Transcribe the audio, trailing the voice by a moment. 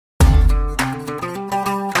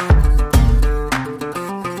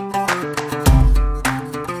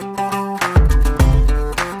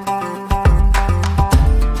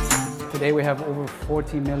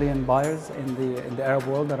40 million buyers in the Arab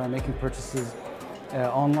world that are making purchases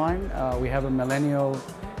online. We have a millennial,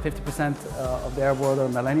 50% of the Arab world are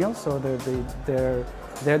millennials, so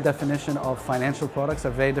their definition of financial products are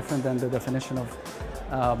very different than the definition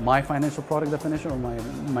of my financial product definition or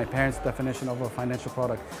my parents' definition of a financial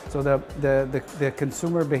product. So the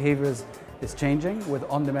consumer behavior is changing. With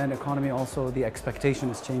on-demand economy also the expectation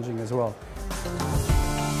is changing as well.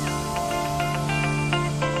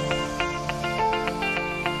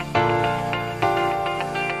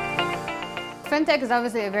 Fintech is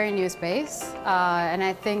obviously a very new space, and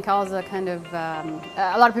I think also kind of,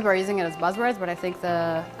 a lot of people are using it as buzzwords, but I think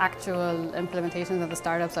the actual implementations of the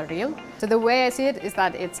startups are real. So the way I see it is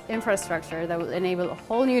that it's infrastructure that will enable a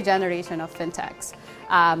whole new generation of fintechs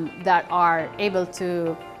that are able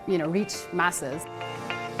to, reach masses.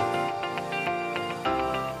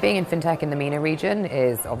 Being in fintech in the MENA region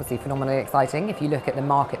is obviously phenomenally exciting. If you look at the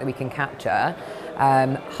market that we can capture,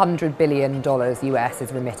 $100 billion US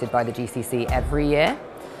is remitted by the GCC every year.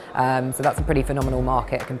 So that's a pretty phenomenal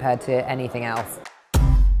market compared to anything else.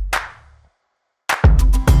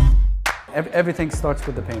 Everything starts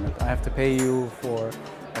with the payment. I have to pay you for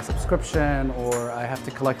a subscription, or I have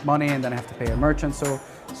to collect money and then I have to pay a merchant.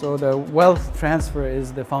 So the wealth transfer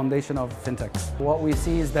is the foundation of fintechs. What we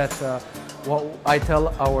see is that what I tell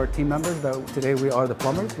our team members, that today we are the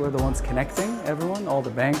plumbers. We're the ones connecting everyone, all the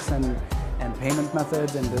banks and payment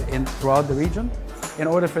methods throughout the region, in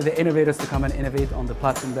order for the innovators to come and innovate on the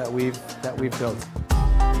platform that we've built.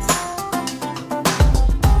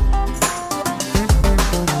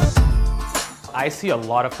 I see a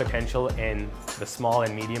lot of potential in the small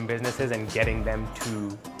and medium businesses and getting them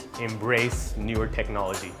to embrace newer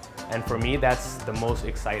technology. And for me, that's the most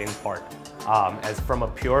exciting part. As from a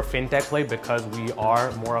pure fintech play, because we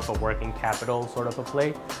are more of a working capital sort of a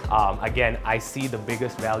play, again, I see the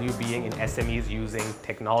biggest value being in SMEs using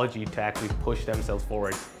technology to actually push themselves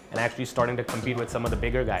forward and actually starting to compete with some of the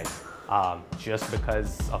bigger guys just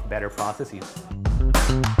because of better processes.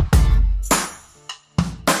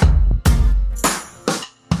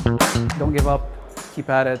 Don't give up, keep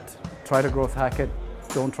at it, try to growth hack it,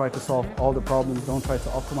 don't try to solve all the problems, don't try to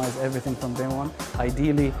optimize everything from day one.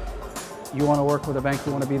 Ideally, you want to work with a bank,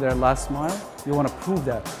 you want to be their last mile, you want to prove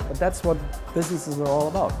that. But that's what businesses are all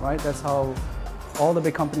about, right? That's how all the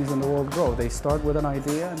big companies in the world grow. They start with an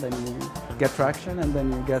idea, and then you get traction, and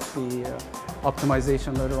then you get the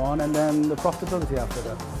optimization later on, and then the profitability after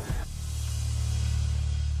that.